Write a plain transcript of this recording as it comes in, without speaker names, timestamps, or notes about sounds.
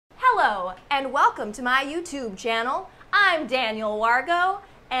Hello, and welcome to my YouTube channel. I'm Daniel Wargo,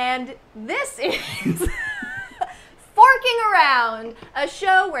 and this is Forking Around, a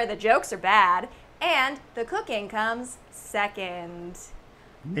show where the jokes are bad and the cooking comes second.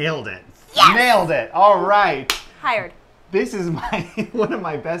 Nailed it. Yes! Nailed it. All right. Hired. This is one of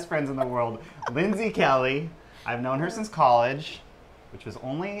my best friends in the world, Lindsey Kelly. I've known her since college, which was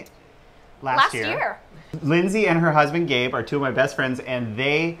only last year. Lindsey and her husband Gabe are two of my best friends, and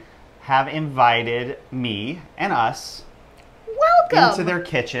they have invited me and us into their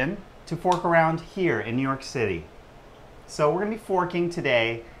kitchen to fork around here in New York City. So we're going to be forking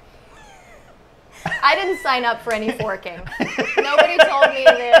today. I didn't sign up for any forking. Nobody told me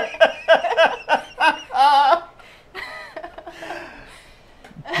that.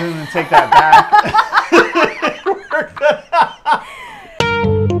 I'm going to take that back.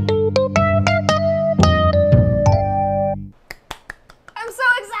 I'm so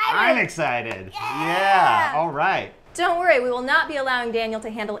excited. I'm excited. Yeah. All right. Don't worry, we will not be allowing Daniel to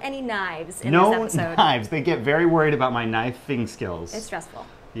handle any knives in this episode. No knives. They get very worried about my knifing skills. It's stressful.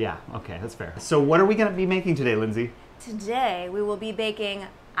 Yeah, okay, that's fair. So what are we going to be making today, Lindsey? Today, we will be baking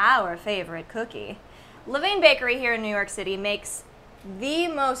our favorite cookie. Levain Bakery here in New York City makes the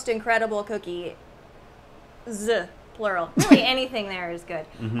most incredible cookie. Plural. Really, anything there is good.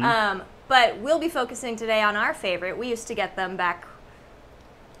 But we'll be focusing today on our favorite. We used to get them back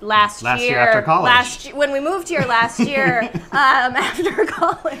last year after college. When we moved here last year, after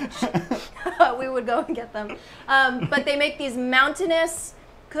college, we would go and get them. But they make these mountainous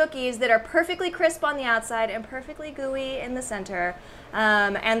cookies that are perfectly crisp on the outside and perfectly gooey in the center.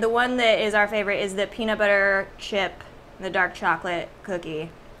 And the one that is our favorite is the peanut butter chip, the dark chocolate cookie.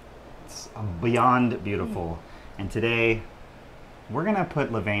 It's beyond beautiful. And today, we're going to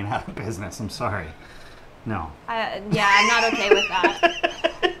put Levain out of business. I'm sorry. No. Yeah, I'm not okay with that.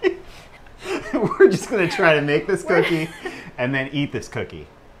 We're just going to try to make this cookie and then eat this cookie.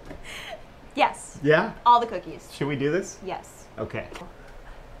 Yes. Yeah? All the cookies. Should we do this? Yes. Okay.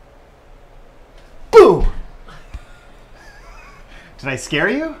 Boo! Did I scare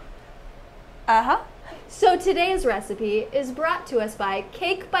you? Uh-huh. So today's recipe is brought to us by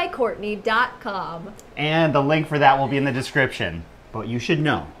cakebycourtney.com. And the link for that will be in the description. But you should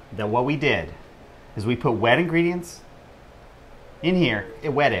know that what we did is we put wet ingredients in here,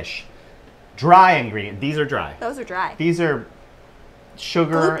 wettish. Dry ingredients. These are dry. Those are dry. These are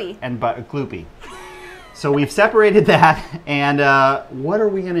sugar Gloopy. and gloopy. So we've separated that, and what are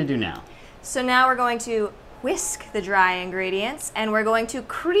we going to do now? So now we're going to whisk the dry ingredients, and we're going to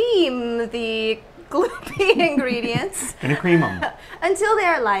cream the gloopy ingredients. Gonna cream them. Until they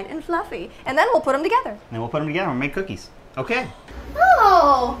are light and fluffy. And then we'll put them together. And then we'll put them together and make cookies. Okay.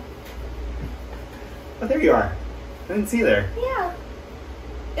 Oh! Oh, there you are. I didn't see you there. Yeah.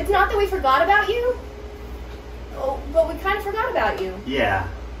 It's not that we forgot about you. Oh, but we kind of forgot about you. Yeah.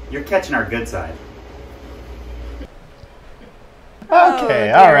 You're catching our good side. Oh,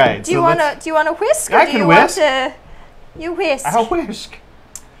 Okay, all right. Do you want to whisk, or I do can you whisk. want to? You whisk. I'll whisk.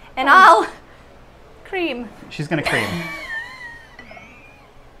 And I'll cream. She's gonna cream.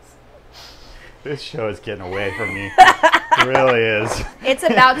 This show is getting away from me. It really is. It's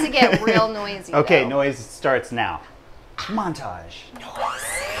about to get real noisy. Okay, though. noise starts now. Montage. Noise.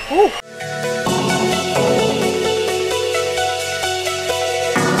 Ooh.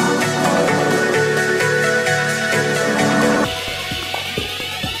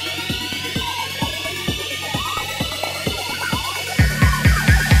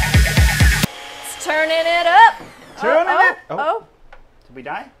 Turning it up. Turning it. Oh. Did we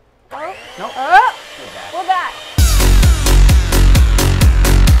die? Oh. Nope. Oh. We're back. We're back.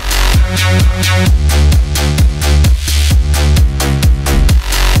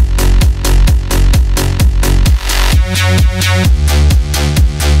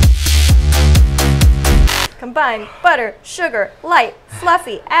 Combine butter, sugar, light,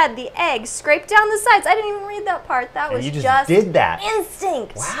 fluffy, add the eggs, scrape down the sides. I didn't even read that part. That was you just did that.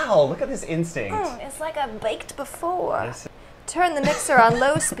 Instinct. Wow, look at this instinct. It's like I baked before. Yes. Turn the mixer on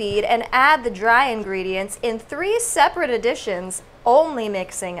low speed and add the dry ingredients in 3 separate additions, only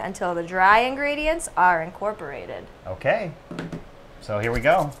mixing until the dry ingredients are incorporated. Okay, so here we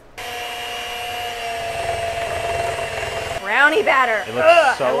go. Brownie batter. It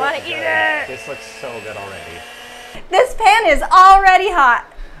looks so I want to good. eat it. This looks so good already. This pan is already hot.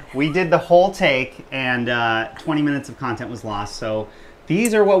 We did the whole take, and 20 minutes of content was lost, so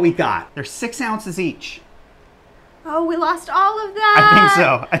these are what we got. They're 6 ounces each. Oh, we lost all of that. I think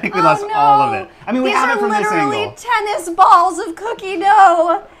so. I think we lost all of it. I mean, we have it from this angle. These are literally tennis balls of cookie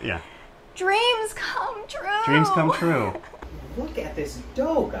dough. Yeah. Dreams come true. Dreams come true. Look at this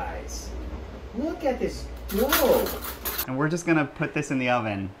dough, guys. Look at this dough. And we're just gonna put this in the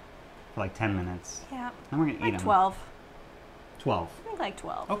oven for like 10 minutes. Yeah. Then we're gonna eat them. 12. 12. I think like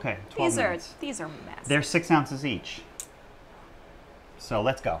 12. Okay, 12 minutes. These are massive. They're 6 ounces each. So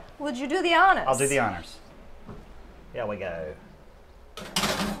let's go. Would you do the honors? I'll do the honors. Here we go.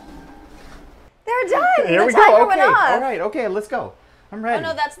 They're done. There we timer go. went Okay. off. All right. Okay. Let's go. I'm ready. Oh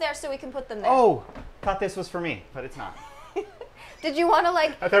no, that's there, so we can put them there. Oh, thought this was for me, but it's not. Did you want to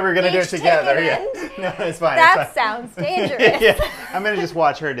like? I thought we were gonna do it together. Yeah. No, it's fine. That it's fine. sounds dangerous. Yeah. I'm gonna just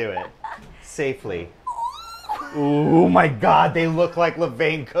watch her do it safely. Oh my God, they look like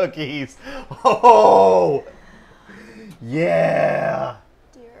Levain cookies. Oh, yeah.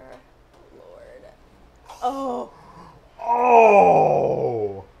 Dear Lord. Oh.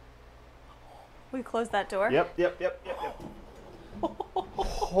 Oh. We close that door. Yep.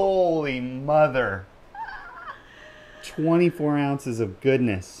 Holy mother. 24 ounces of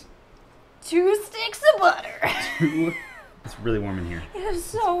goodness. 2 sticks of butter. It's really warm in here. It is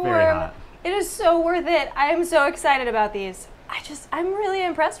so warm. Very hot. It is so worth it. I am so excited about these. I'm really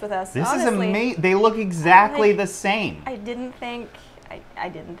impressed with us. This honestly. is amazing. They look exactly the same. I didn't think. I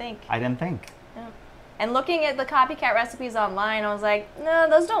didn't think. No. And looking at the copycat recipes online, I was like, no,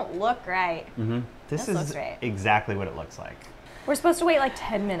 those don't look right. Mm-hmm. This is right. exactly what it looks like. We're supposed to wait like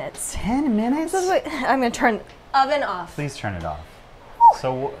 10 minutes. 10 minutes? I'm going to turn oven off. Please turn it off.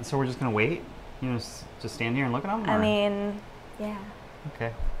 So we're just going to wait? You know, just stand here and look at them? Or? I mean, yeah.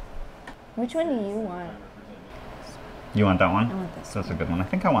 Okay. Which one do you want? You want that one? I want this That's a good one. I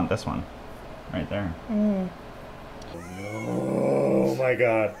think I want this one. Right there. Mm. Oh my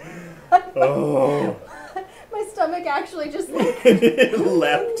God. Oh. My stomach actually just It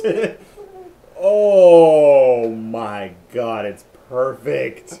leapt. Oh my God, it's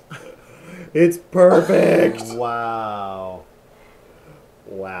perfect. It's perfect. Wow.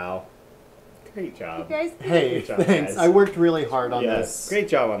 Wow. Great job. You guys, Hey, Good job, thanks. guys. I worked really hard on Yes. this. Great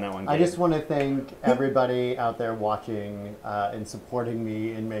job on that one, Gabe. I just want to thank everybody out there watching and supporting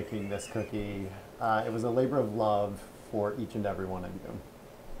me in making this cookie. It was a labor of love for each and every one of you.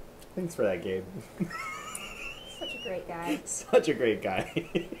 Thanks for that, Gabe. such a great guy. Such a great guy.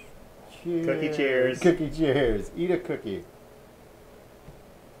 Cheers. Cookie cheers. Cookie cheers. Eat a cookie.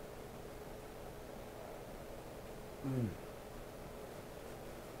 Mm.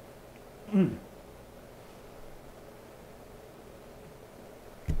 Mm.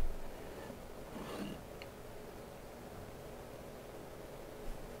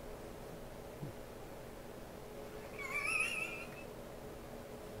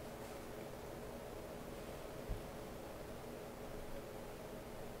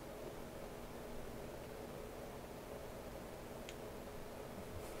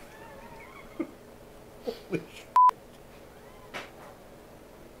 Holy shit.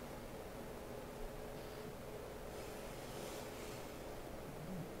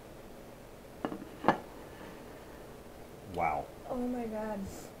 Wow. Oh my God.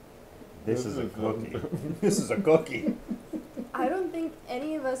 This is a cookie. This is a cookie. I don't think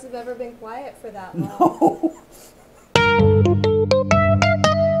any of us have ever been quiet for that long. No.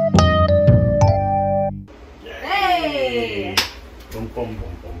 Hey! Boom, boom,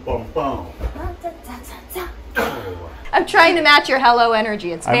 boom, boom, boom, boom. I'm trying to match your hello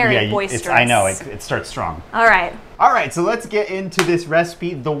energy. It's very boisterous. I know, it starts strong. All right. All right, so let's get into this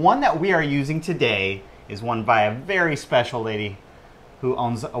recipe. The one that we are using today is one by a very special lady who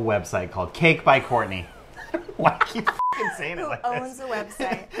owns a website called Cake by Courtney. Why do you keep saying it like this? Who owns a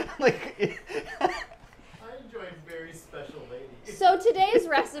website? Like, I enjoyed very special ladies. So today's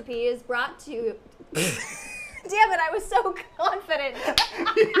recipe is brought to you. Damn it, I was so confident.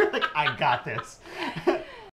 you're like, I got this.